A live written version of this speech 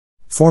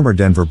Former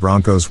Denver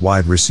Broncos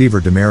wide receiver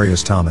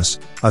Demaryius Thomas,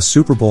 a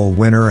Super Bowl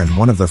winner and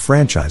one of the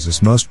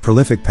franchise's most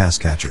prolific pass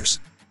catchers,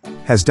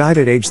 has died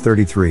at age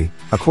 33,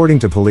 according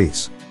to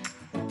police.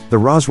 The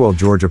Roswell,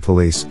 Georgia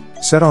police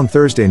said on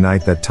Thursday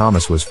night that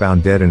Thomas was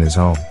found dead in his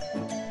home.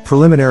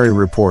 Preliminary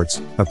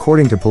reports,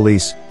 according to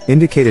police,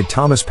 indicated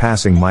Thomas'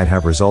 passing might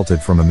have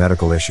resulted from a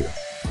medical issue.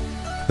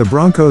 The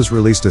Broncos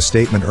released a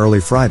statement early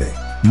Friday,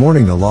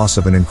 mourning the loss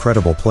of an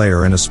incredible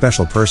player and a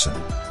special person.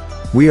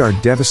 "We are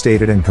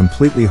devastated and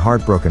completely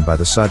heartbroken by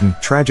the sudden,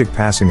 tragic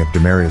passing of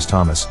Demaryius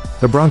Thomas,"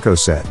 the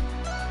Broncos said.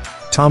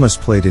 Thomas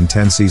played in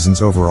 10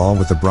 seasons overall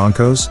with the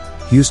Broncos,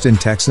 Houston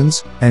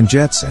Texans, and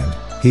Jets, and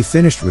he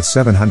finished with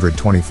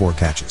 724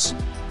 catches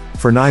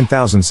for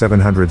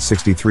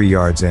 9,763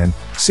 yards and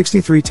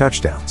 63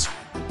 touchdowns.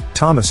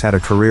 Thomas had a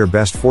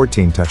career-best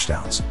 14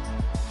 touchdowns.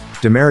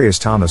 Demaryius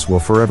Thomas will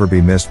forever be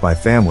missed by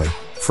family,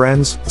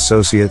 friends,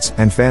 associates,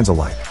 and fans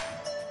alike.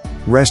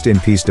 Rest in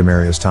peace,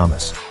 Demaryius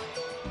Thomas.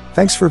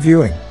 Thanks for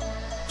viewing.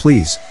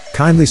 Please,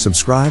 kindly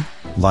subscribe,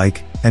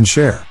 like, and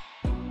share.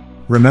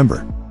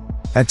 Remember,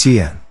 at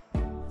TN,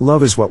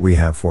 love is what we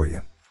have for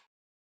you.